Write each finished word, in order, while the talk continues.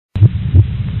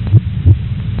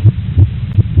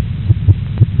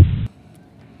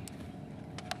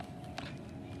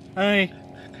Hi.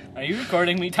 Are you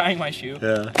recording me tying my shoe?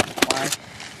 Yeah. Why?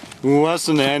 Wes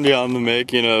and Andy on the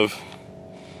making of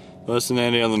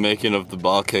the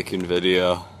ball kicking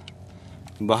video.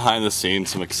 Behind the scenes,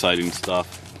 some exciting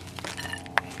stuff.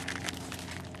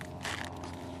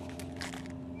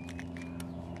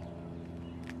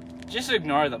 Just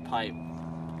ignore the pipe.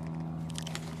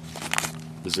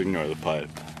 Just ignore the pipe.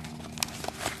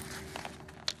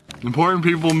 Important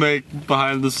people make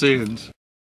behind the scenes.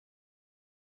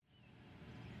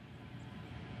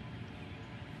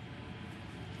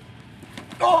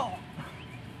 Oh!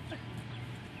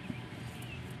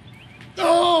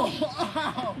 Oh!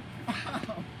 Ow!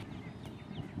 Ow!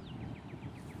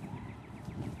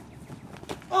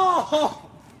 Oh!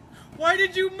 Why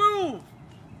did you move?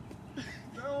 I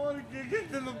don't want to get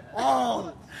kicked in the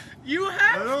balls. You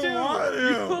have I don't to. want to.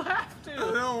 You have to. I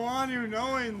don't want to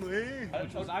knowingly.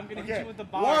 I'm gonna hit you with the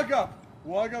bar. Walk up.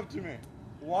 Walk up to me.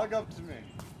 Walk up to me.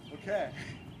 Okay.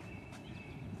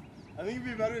 I think it'd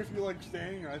be better if you like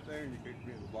standing right there and you kick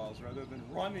me in the balls rather than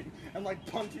running and like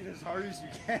punting as hard as you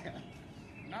can.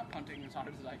 I'm not punting as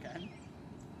hard as I can.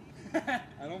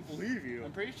 I don't believe you.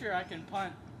 I'm pretty sure I can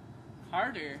punt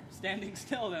harder standing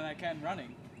still than I can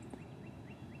running.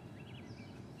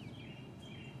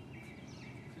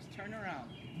 Just turn around.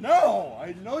 No!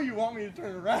 I know you want me to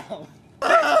turn around.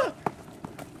 Are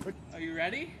you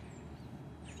ready?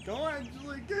 Don't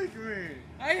actually kick me.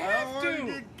 I have don't want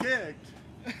to get kicked.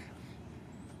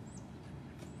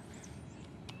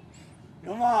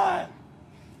 Come on.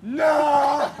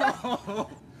 No!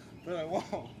 But I won't.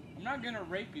 I'm not gonna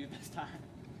rape you this time.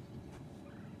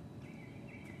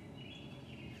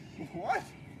 What?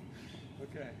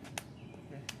 Okay.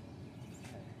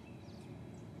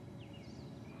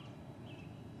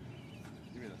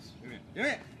 Give me this. Give me it. Give me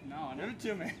it. No, Give it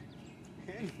to me.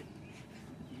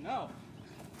 No.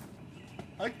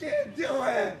 I can't do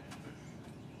it.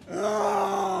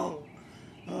 Oh.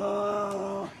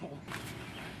 Oh.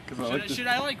 Should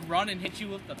I like run and hit you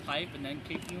with the pipe and then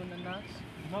kick you in the nuts?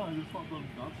 No, I just want those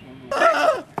nuts.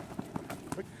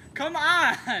 Come on!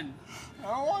 I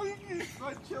don't want to get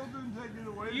my children taken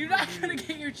away from me. You're not gonna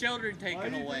get your children Why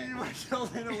taken are you away. taking my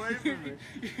children away from me?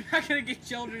 You're not gonna get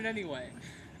children anyway.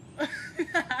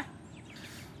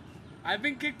 I've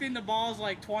been kicked in the balls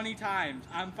like 20 times.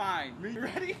 I'm fine. Me? You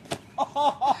ready?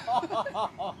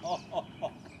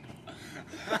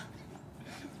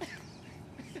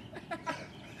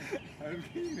 I'm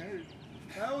being hurt.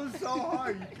 That was so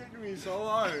hard. You kicked me so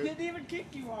I hard. didn't even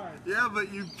kick you hard. Yeah,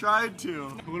 but you tried to.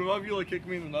 What about if you like kick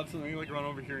me in the nuts and then you like run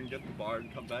over here and get the bar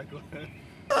and come back with it?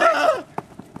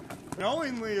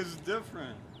 Knowingly is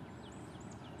different.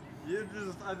 You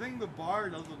just, I think the bar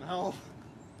doesn't help.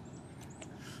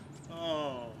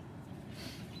 Oh.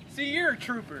 See, you're a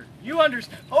trooper. You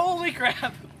understand. Holy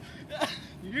crap.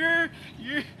 You're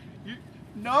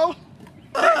no.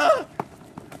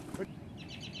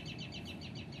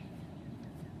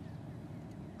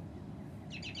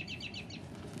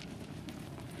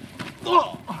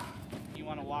 You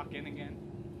want to walk in again?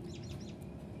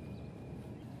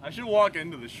 I should walk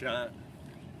into the shot.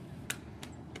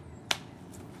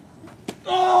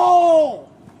 Oh!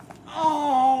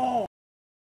 Oh!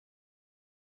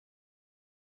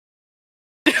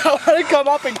 I want to come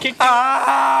up and kick you.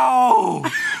 Ow!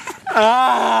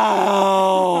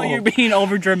 Ow! Oh, you're being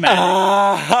over dramatic.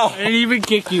 Ow! I didn't even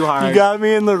kick you hard. You got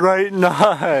me in the right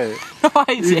nut. No, I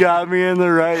didn't. You got me in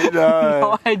the right nut.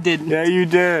 No, I didn't. Yeah, you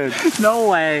did. No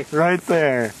way. Right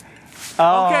there.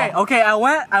 Oh. Okay, I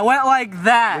went like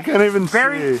that. I can't even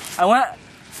see. I went.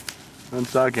 1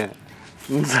 second.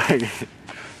 1 second.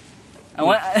 I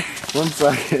went. 1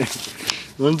 second.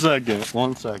 1 second.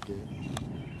 1 second.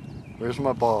 Where's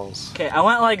my balls? Okay, I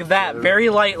went like that, very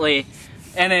lightly,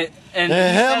 and it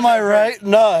hit my right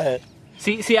nut.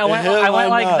 See, I went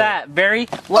like nut. that, very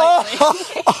lightly.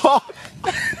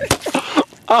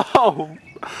 Oh.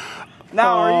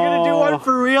 Now, are you gonna do one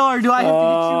for real, or do I have to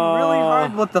hit you really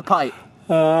hard with the pipe?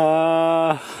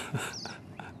 I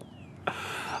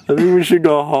think we should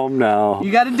go home now.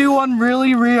 You gotta do one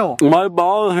really real. My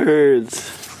ball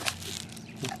hurts.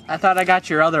 I thought I got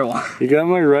your other one. You got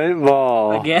my right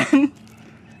ball. Again?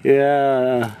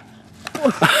 Yeah.